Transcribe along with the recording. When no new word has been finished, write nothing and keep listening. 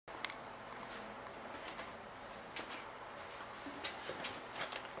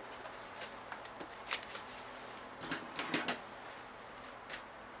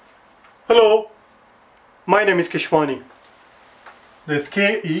My name is Keshwani. There's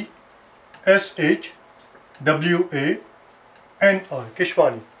Keshwani.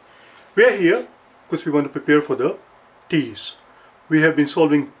 Keshwani. We are here because we want to prepare for the TEAS. We have been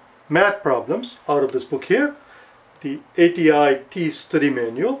solving math problems out of this book here, the ATI TEAS Study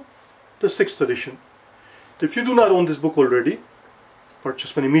Manual, the 6th edition. If you do not own this book already,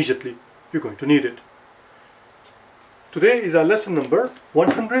 purchase one immediately. You're going to need it. Today is our lesson number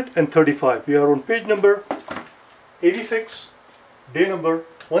 135. We are on page number 86, day number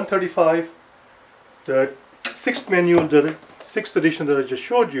 135. The 6th manual, the 6th edition that I just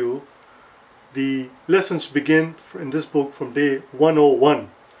showed you, the lessons begin in this book from day 101.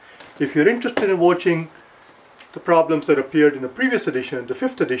 If you're interested in watching the problems that appeared in the previous edition, the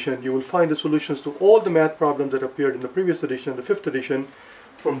 5th edition, you will find the solutions to all the math problems that appeared in the previous edition, the 5th edition,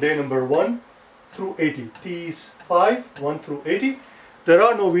 from day number 1 through 80. TEAS 5, 1 through 80. There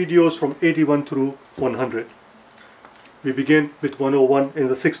are no videos from 81 through 100. We begin with 101 in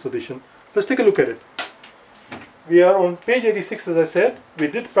the 6th edition. Let's take a look at it. We are on page 86, as I said. We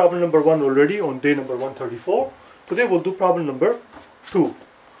did problem number 1 already on day number 134. Today we'll do problem number 2.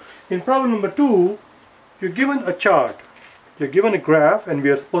 In problem number 2, you're given a chart. You're given a graph and we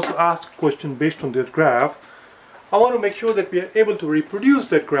are supposed to ask a question based on that graph. I want to make sure that we are able to reproduce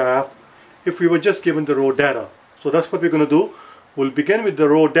that graph if we were just given the raw data. So that's what we're going to do. We'll begin with the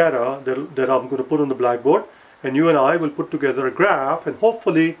raw data that I'm going to put on the blackboard, and you and I will put together a graph and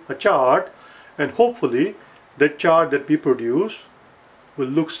hopefully a chart, and hopefully that chart that we produce will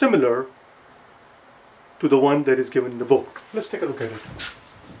look similar to the one that is given in the book. Let's take a look at it.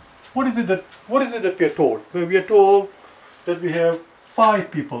 What is it that we are told? Well, we are told that we have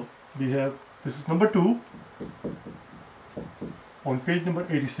 5 people. This is number 2 on page number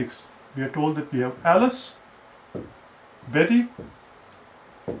 86. We are told that we have Alice, Betty,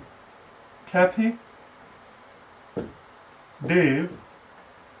 Kathy, Dave,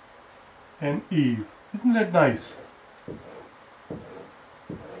 and Eve. Isn't that nice?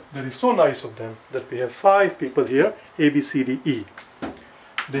 That is so nice of them that we have 5 people here, A, B, C, D, E.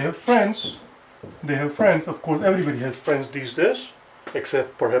 They have friends. Of course, everybody has friends these days,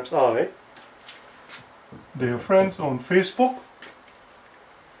 except perhaps I. They have friends on Facebook.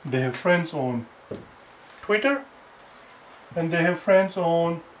 They have friends on Twitter. And they have friends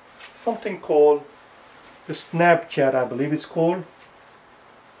on something called the Snapchat, I believe it's called.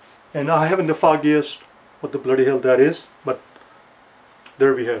 And I haven't the foggiest what the bloody hell that is, but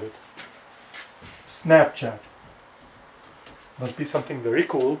there we have it. Snapchat. Must be something very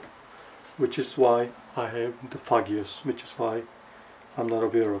cool, which is why I have the foggiest, which is why I'm not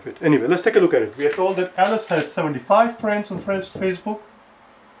aware of it. Anyway, let's take a look at it. We are told that Alice has 75 friends on Facebook.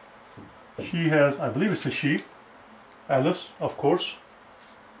 She has, I believe it's a she, Alice, of course,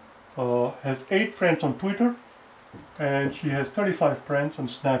 has 8 friends on Twitter, and she has 35 friends on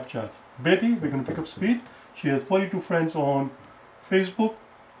Snapchat. Betty, we're going to pick up speed. She has 42 friends on Facebook,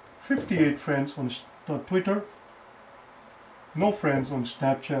 58 friends on Twitter, no friends on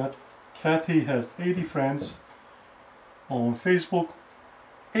Snapchat. Kathy has 80 friends on Facebook,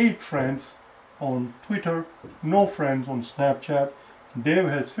 8 friends on Twitter, no friends on Snapchat. Dave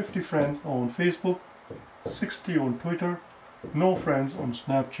has 50 friends on Facebook, 60 on Twitter, no friends on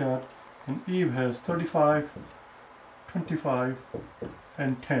Snapchat, and Eve has 35, 25,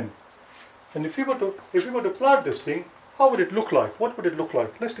 and 10. And if we were to plot this thing, how would it look like? What would it look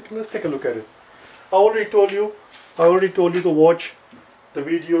like? Let's take a look at it. I already told you to watch the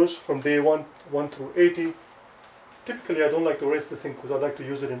videos from day 1 through 80. Typically, I don't like to erase this thing because I like to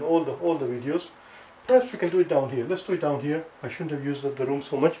use it in all the videos. Perhaps we can do it down here. Let's do it down here. I shouldn't have used the room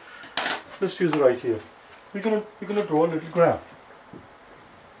so much. Let's use it right here. We're gonna draw a little graph.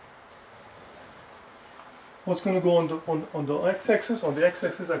 What's going to go on the x-axis? On the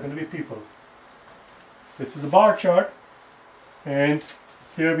x-axis are going to be people. This is a bar chart, and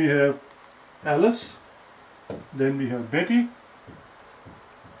here we have Alice. Then we have Betty.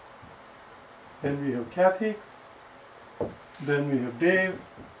 Then we have Kathy. Then we have Dave.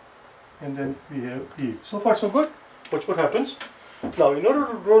 And then we have Eve. So far so good. Watch what happens. Now in order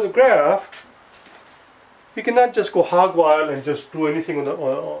to draw the graph, we cannot just go hog wild and just do anything on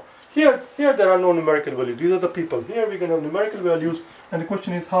the here there are no numerical values. These are the people. Here we're going to have numerical values, and the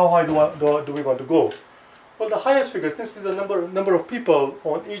question is how high do we want to go? Well, the highest figure, since there's a number of people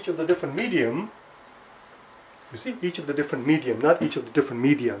on each of the different medium, you see, each of the different medium, not each of the different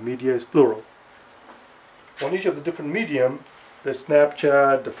media. Media is plural. On each of the different medium, the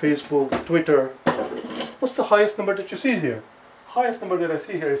Snapchat, the Facebook, the Twitter. What's the highest number that you see here? Highest number that I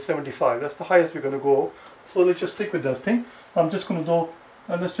see here is 75. That's the highest we're going to go. So let's just stick with that thing. I'm just going to do,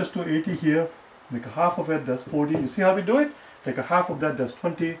 let's just do 80 here. Make a half of it, that's 40. You see how we do it? Take a half of that, that's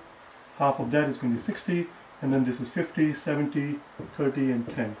 20. Half of that is going to be 60. And then this is 50, 70, 30, and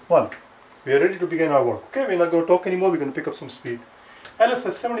 10. Well, we are ready to begin our work. Okay, we're not going to talk anymore. We're going to pick up some speed. Alice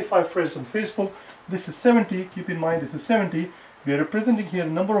has 75 friends on Facebook. This is 70. Keep in mind, this is 70. We are representing here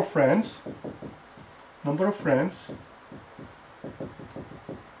number of friends. Number of friends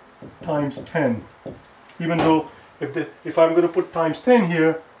times 10. Even though if I'm going to put times 10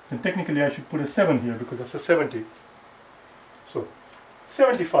 here, then technically I should put a 7 here because that's a 70. So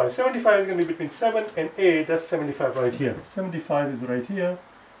 75. 75 is going to be between 7 and 8. That's 75 right here. 75 is right here.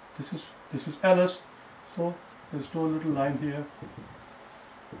 This is Alice. So let's draw a little line here.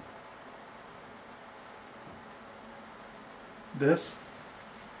 This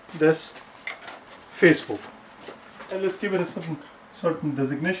Facebook. And let's give it a certain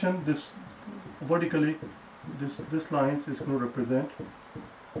designation. This vertically, this lines is going to represent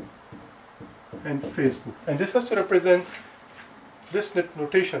and Facebook. And this has to represent this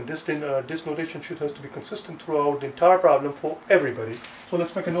notation. This notation has to be consistent throughout the entire problem for everybody. So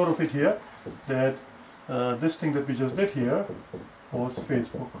let's make a note of it here that this thing that we just did here was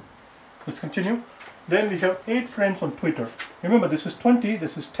Facebook. Let's continue. Then we have 8 friends on Twitter. Remember, this is 20,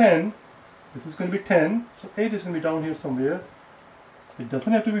 this is 10, this is going to be 10, so 8 is going to be down here somewhere. It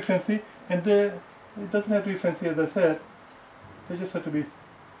doesn't have to be fancy, and it doesn't have to be fancy, as I said. They just have to be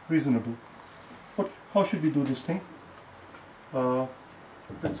reasonable. How should we do this thing?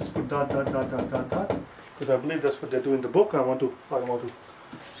 Let's just put dot, dot, dot, dot, dot, dot, because I believe that's what they do in the book. I want to.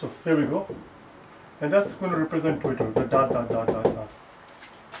 So here we go. And that's going to represent Twitter, the dot, dot, dot, dot, dot.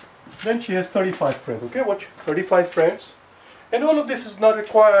 Then she has 35 friends. Okay, watch, 35 friends. And all of this is not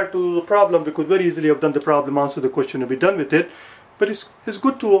required to do the problem because very easily I've done the problem, answer the question, and be done with it. But it's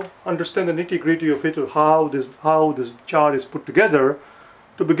good to understand the nitty-gritty of it, or how this chart is put together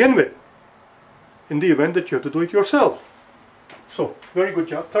to begin with, in the event that you have to do it yourself. So, very good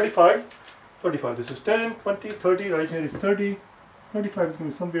job. 35. This is 10, 20, 30. Right here is 30. 35 is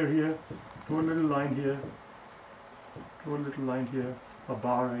going to be somewhere here. Draw a little line here. Draw a little line here. A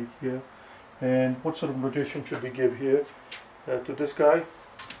bar right here. And what sort of notation should we give here to this guy?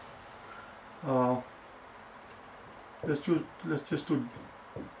 Let's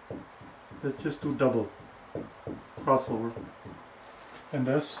just do double crossover. And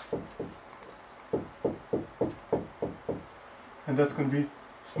that's going to be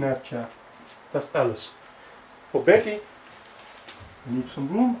Snapchat. That's Alice. For Betty, we need some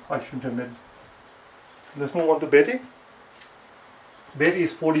room. I shouldn't have made. Let's move on to Betty. Betty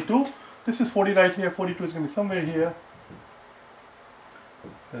is 42. This is 40 right here. 42 is going to be somewhere here.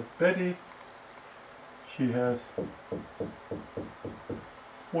 That's Betty. She has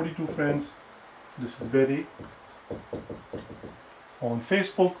 42 friends. This is Betty. On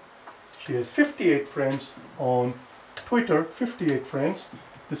Facebook, she has 58 friends. On Twitter, 58 friends.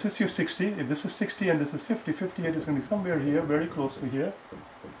 This is your 60. If this is 60 and this is 50, 58 is going to be somewhere here, very close to here.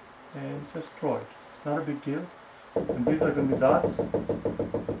 And just draw it. It's not a big deal. And these are going to be dots.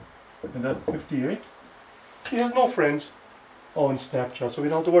 And that's 58. She has no friends on Snapchat, so we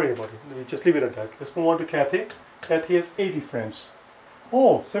don't have to worry about it. We just leave it at that. Let's move on to Kathy. Kathy has 80 friends.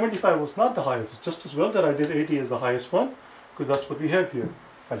 Oh, 75 was not the highest. It's just as well that I did 80 as the highest one, because that's what we have here.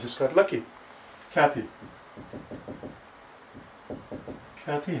 I just got lucky. Kathy.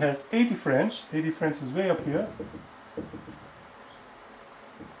 Kathy has 80 friends. 80 friends is way up here.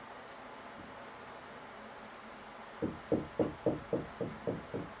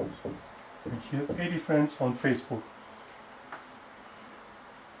 And she has 80 friends on Facebook.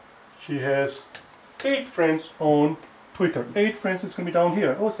 She has 8 friends on Twitter. 8 friends is going to be down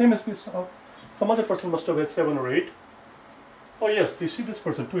here. Oh, same as some other person must have had 7 or 8. Oh yes, you see this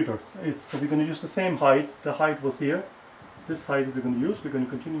person, Twitter. So we're going to use the same height. The height was here. This height we're going to use. We're going to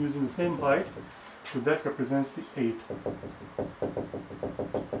continue using the same height. So that represents the 8.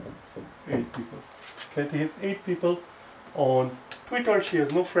 8 people. Kathy has 8 people on Twitter. She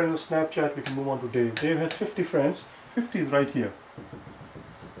has no friends on Snapchat. We can move on to Dave. Dave has 50 friends. 50 is right here.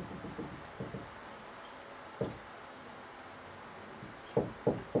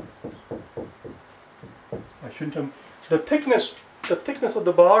 The thickness of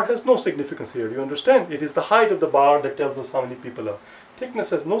the bar has no significance here. You understand? It is the height of the bar that tells us how many people are. Thickness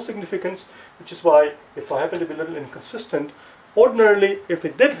has no significance, which is why if I happen to be a little inconsistent, ordinarily if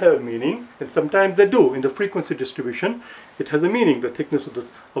it did have meaning, and sometimes they do in the frequency distribution, it has a meaning, the thickness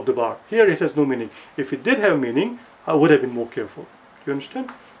of the bar. Here it has no meaning. If it did have meaning, I would have been more careful. Do you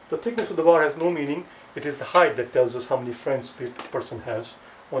understand? The thickness of the bar has no meaning. It is the height that tells us how many friends a person has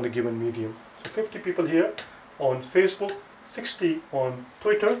on a given medium. So 50 people here on Facebook, 60 on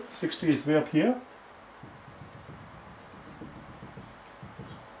Twitter. 60 is way up here.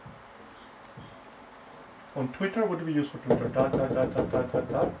 On Twitter, what do we use for Twitter? Dot, dot, dot, dot, dot, dot,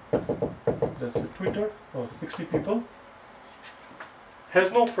 dot. That's your Twitter, 60 people.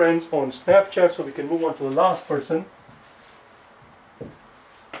 Has no friends on Snapchat, so we can move on to the last person.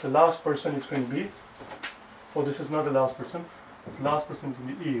 The last person is going to be, oh, this is not the last person. The last person is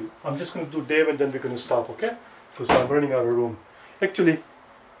going to be Eve. I'm just going to do Dave and then we're going to stop, okay? Because I'm running out of room. Actually,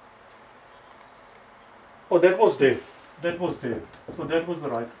 oh, that was Dave. That was Dave. So that was the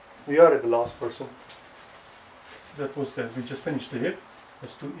right. We are at the last person. That was Dave. We just finished Dave.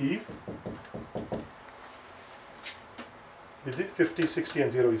 Let's do Eve. We did 50, 60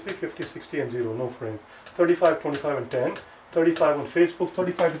 and 0. You see, 50, 60 and 0. No friends. 35, 25 and 10. 35 on Facebook.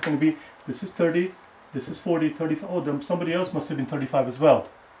 35 is going to be, this is 30. This is 40, 35. Oh, then somebody else must have been 35 as well.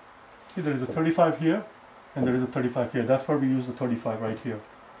 See, there is a 35 here. And there is a 35 here. That's why we use the 35 right here.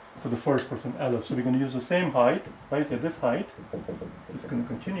 For the first person, Alice. So we're going to use the same height, right here, this height. It's going to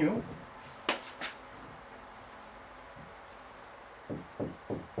continue.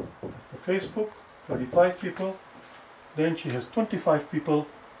 That's the Facebook, 35 people. Then she has 25 people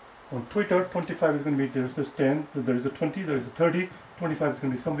on Twitter. 25 is going to be, there's this 10, there is a 20, there is a 30. 25 is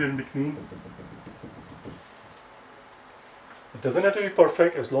going to be somewhere in between. It doesn't have to be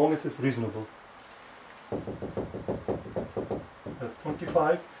perfect as long as it's reasonable. That's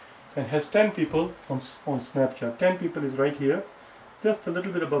 25. And has 10 people on Snapchat. 10 people is right here, just a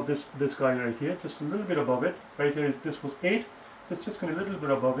little bit above this guy right here, just a little bit above it. Right here is, this was 8, so it's just going to be a little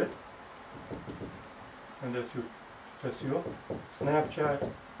bit above it. And that's your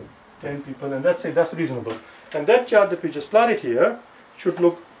Snapchat, 10 people, and that's it. That's reasonable. And that chart that we just plotted here should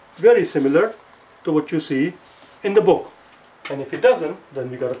look very similar to what you see in the book. And if it doesn't,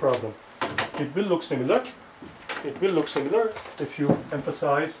 then we got a problem. It will look similar. It will look similar if you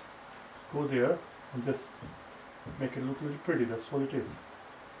emphasize. Go there and just make it look a little pretty. That's what it is.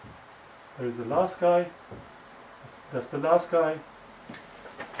 There is the last guy. That's the last guy.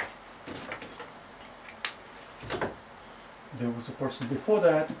 There was a person before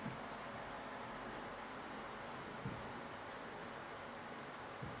that.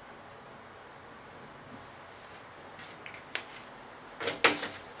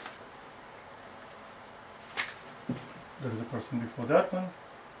 There is a person before that one.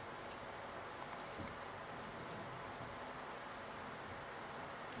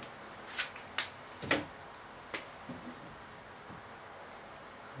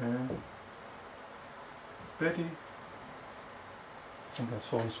 And Betty, and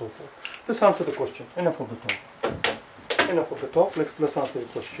so on and so forth. Let's answer the question. Enough of the talk. Enough of the talk. Let's answer the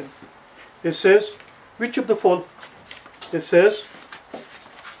question. It says, which of the following? It says,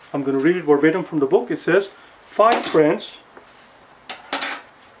 I'm going to read it verbatim from the book. It says, five friends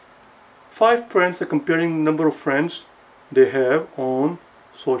are comparing the number of friends they have on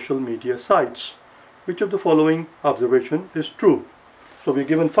social media sites. Which of the following observation is true? So we're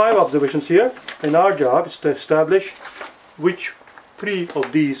given 5 observations here, and our job is to establish which 3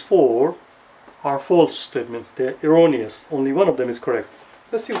 of these 4 are false statements. They're erroneous. Only one of them is correct.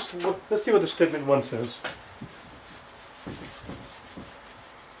 Let's see what the statement 1 says.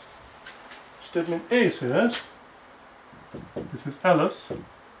 Statement A says, this is Alice,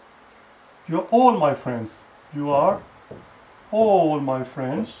 you are all my friends. You are all my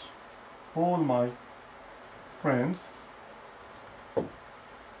friends. All my friends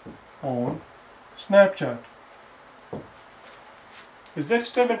on Snapchat. Is that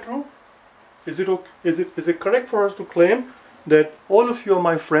statement true? Is it correct for us to claim that all of you are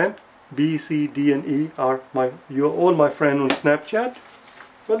my friend? B, C, D, and E are you are all my friend on Snapchat?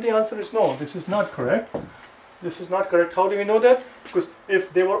 Well, the answer is no. This is not correct. This is not correct. How do we know that? Because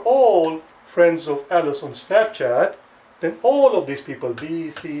if they were all friends of Alice on Snapchat, then all of these people,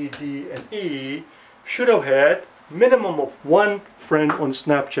 B, C, D, and E, should have had minimum of 1 friend on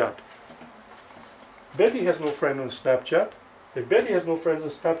Snapchat. Betty has no friend on Snapchat. If Betty has no friends on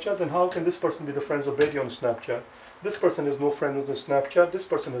Snapchat, then how can this person be the friends of Betty on Snapchat? This person has no friend on the Snapchat. This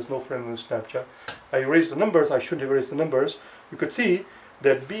person has no friend on Snapchat. I erased the numbers. I should erase the numbers. You could see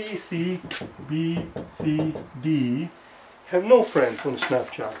that B, C, D have no friends on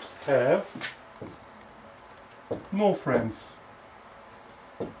Snapchat. Have no friends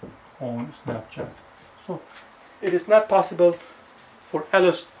on Snapchat. So it is not possible for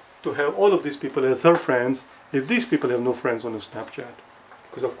Alice to have all of these people as her friends if these people have no friends on Snapchat.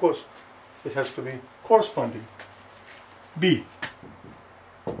 Because of course it has to be corresponding. B.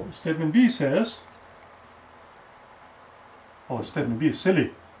 Statement B says, oh, statement B is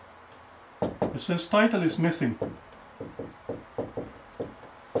silly. It says title is missing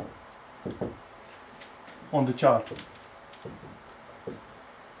on the chart.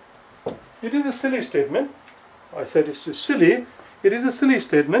 It is a silly statement. I said it's just silly. It is a silly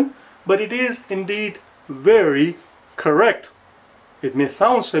statement, but it is indeed very correct. It may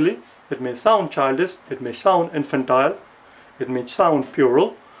sound silly, it may sound childish, it may sound infantile, it may sound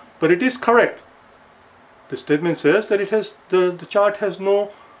puerile, but it is correct. The statement says that the chart has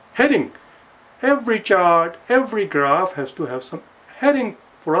no heading. Every chart, every graph has to have some heading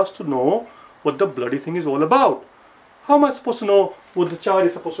for us to know what the bloody thing is all about. How am I supposed to know what the chart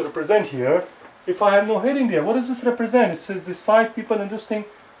is supposed to represent here if I have no heading there? What does this represent? It says there's 5 people in this thing.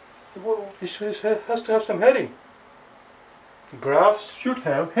 It has to have some heading. Graphs should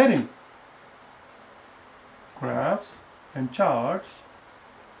have heading. Graphs and charts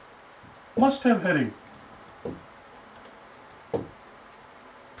must have heading.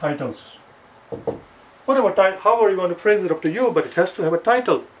 Titles. However you want to phrase it, up to you, but it has to have a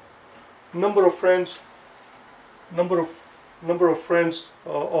title. Number of friends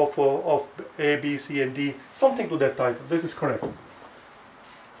of A, B, C, and D, something to that title. This is correct.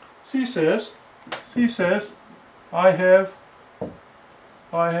 C says, I have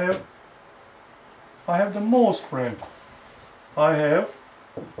the most friend. I have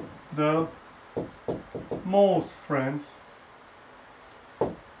the most friends.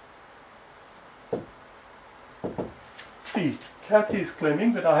 C. Kathy is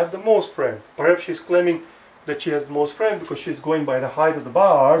claiming that I have the most friend. Perhaps she's claiming that she has the most friend because she's going by the height of the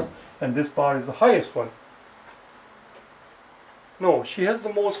bars, and this bar is the highest one. No, she has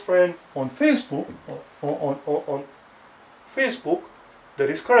the most friend on Facebook. On Facebook, that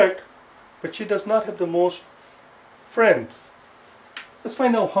is correct, but she does not have the most friends. Let's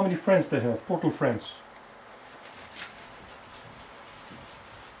find out how many friends they have, total friends.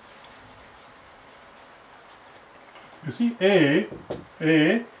 You see, A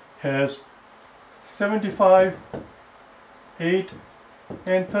has 75, 8,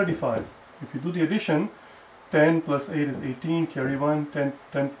 and 35. If you do the addition, 10 plus 8 is 18, carry 1, 10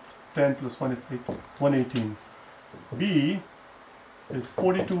 plus 1 is 8, 118. B is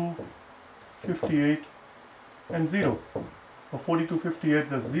 42, 58, and 0. For 42, 58,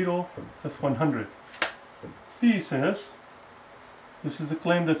 that's 0, that's 100. C says, this is the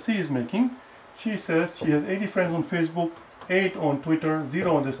claim that C is making. She says she has 80 friends on Facebook, 8 on Twitter,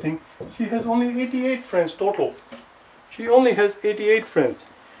 0 on this thing. She has only 88 friends total. She only has 88 friends.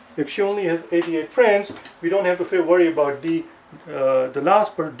 If she only has 88 friends, we don't have to worry about D, the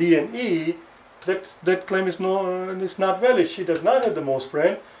last part, D and E. That claim is not valid. She does not have the most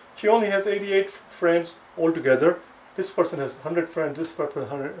friend. She only has 88 friends altogether. This person has 100 friends, this person has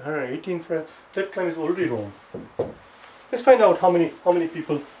 118 friends. That claim is already wrong. Let's find out how many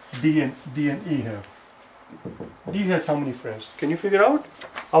people D and E have. D has how many friends? Can you figure out?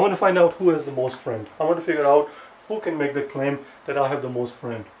 I want to find out who has the most friend. I want to figure out who can make the claim that I have the most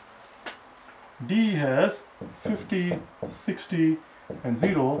friend. D has 50, 60, and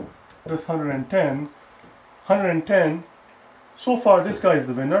 0. That's 110. 110. So far, this guy is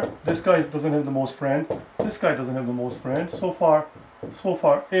the winner. This guy doesn't have the most friend. This guy doesn't have the most friend. So far,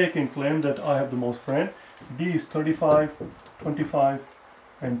 A can claim that I have the most friend. D is 35, 25,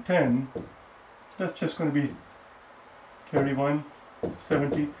 and 10. That's just going to be carry 1,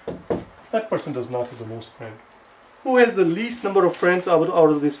 70. That person does not have the most friend. Who has the least number of friends out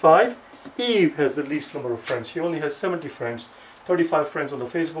of these 5? Eve has the least number of friends. She only has 70 friends. 35 friends on the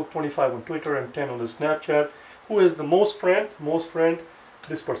Facebook, 25 on Twitter, and 10 on the Snapchat. Who has the most friend? Most friend,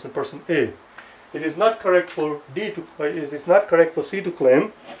 this person, person A. It is not correct for it is not correct for C to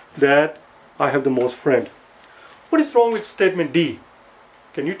claim that I have the most friend. What is wrong with statement D?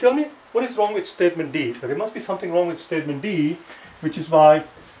 Can you tell me? What is wrong with statement D? There must be something wrong with statement D, which is why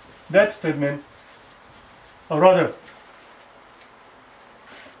that statement,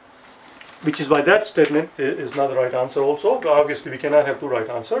 which is why that statement is not the right answer also. Obviously, we cannot have two right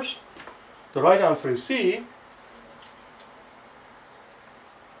answers. The right answer is C.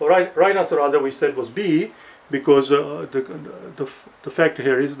 The right answer, rather, we said was B, because the fact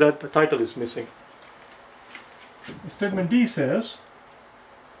here is that the title is missing. Statement D says,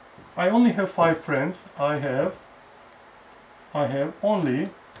 I only have 5 friends. I have only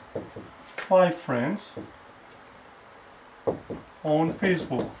 5 friends on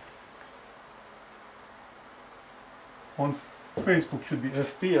Facebook. On Facebook should be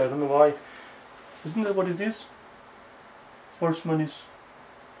FP. I don't know why. Isn't that what it is? First one is,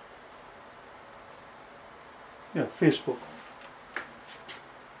 yeah, Facebook.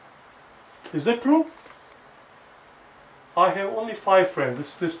 Is that true? I have only 5 friends.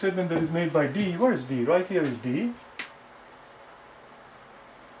 This is the statement that is made by D. Where is D? Right here is D.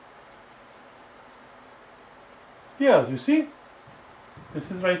 Yes, you see? This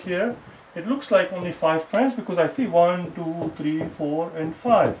is right here. It looks like only 5 friends because I see 1, 2, 3, 4, and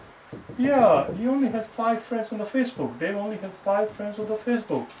 5. Yeah, he only has 5 friends on the Facebook. Dave only has 5 friends on the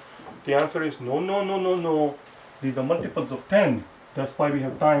Facebook. The answer is no, no, no, no, no. These are multiples of 10. That's why we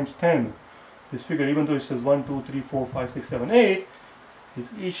have times 10. This figure, even though it says 1, 2, 3, 4, 5, 6, 7, 8, is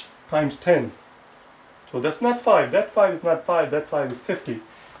each times 10. So that's not 5. That 5 is not 5. That 5 is 50.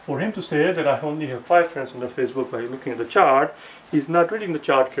 For him to say that I only have 5 friends on the Facebook by looking at the chart, he's not reading the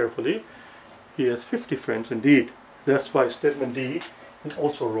chart carefully. He has 50 friends indeed. That's why statement D is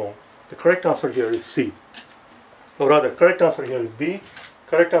also wrong. The correct answer here is C. Or rather, correct answer here is B.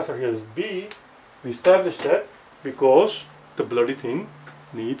 Correct answer here is B. We established that because the bloody thing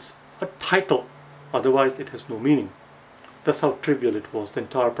needs a title. Otherwise, it has no meaning. That's how trivial it was. The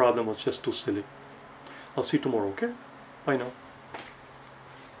entire problem was just too silly. I'll see you tomorrow, okay? Bye now.